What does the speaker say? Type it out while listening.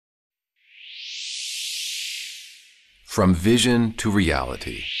From vision to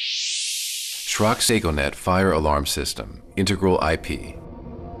reality. Schrack Seconet Fire Alarm System, Integral IP.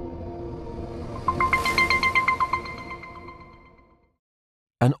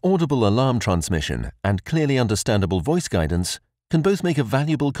 An audible alarm transmission and clearly understandable voice guidance can both make a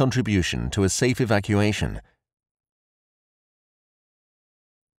valuable contribution to a safe evacuation.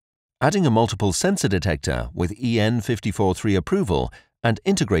 Adding a multiple sensor detector with EN 543 approval and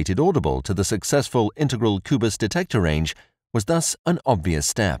integrated audible to the successful Integral CUBUS detector range was thus an obvious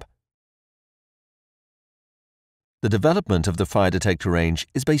step. The development of the fire detector range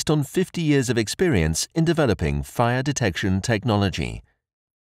is based on 50 years of experience in developing fire detection technology.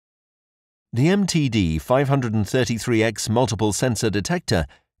 The MTD 533X multiple sensor detector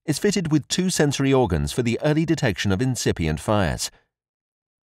is fitted with two sensory organs for the early detection of incipient fires: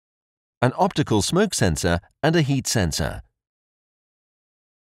 an optical smoke sensor and a heat sensor.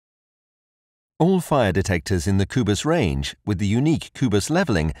 All fire detectors in the CUBUS range, with the unique CUBUS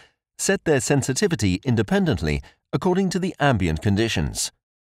leveling, set their sensitivity independently according to the ambient conditions.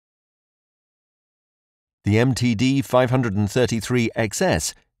 The MTD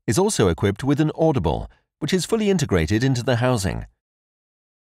 533X-S is also equipped with an audible, which is fully integrated into the housing.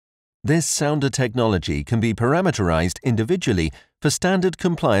 This sounder technology can be parameterized individually for standard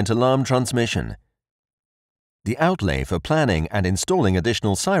compliant alarm transmission. The outlay for planning and installing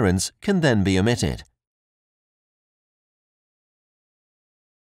additional sirens can then be omitted.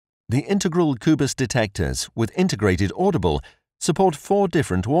 The Integral CUBUS detectors with integrated audible support 4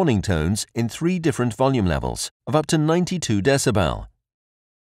 different warning tones in 3 different volume levels of up to 92 decibel.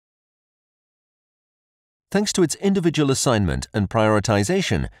 Thanks to its individual assignment and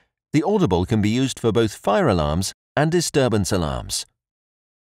prioritization, the audible can be used for both fire alarms and disturbance alarms.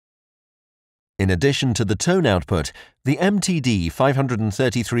 In addition to the tone output, the MTD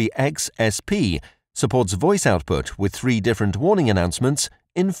 533X-SP supports voice output with 3 different warning announcements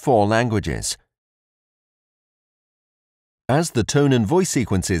in 4 languages. As the tone and voice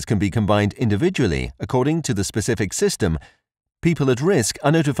sequences can be combined individually according to the specific system, people at risk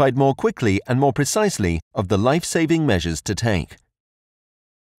are notified more quickly and more precisely of the life-saving measures to take.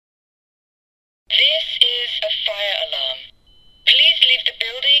 This is a fire alarm. Please leave the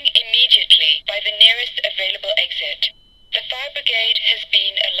building immediately by the nearest available exit. The fire brigade has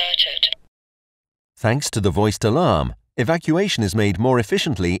been alerted. Thanks to the voiced alarm, evacuation is made more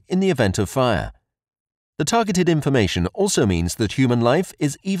efficiently in the event of fire. The targeted information also means that human life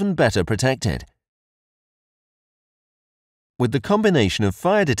is even better protected. With the combination of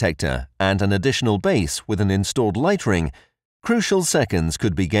fire detector and an additional base with an installed light ring, crucial seconds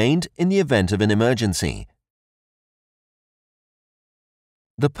could be gained in the event of an emergency.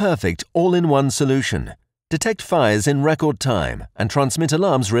 The perfect all-in-one solution. Detect fires in record time and transmit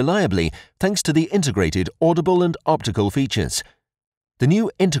alarms reliably thanks to the integrated audible and optical features. The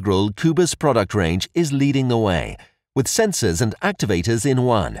new Integral CUBUS product range is leading the way, with sensors and activators in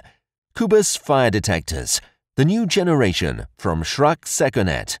one. CUBUS fire detectors, the new generation from Schrack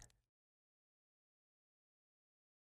Seconet.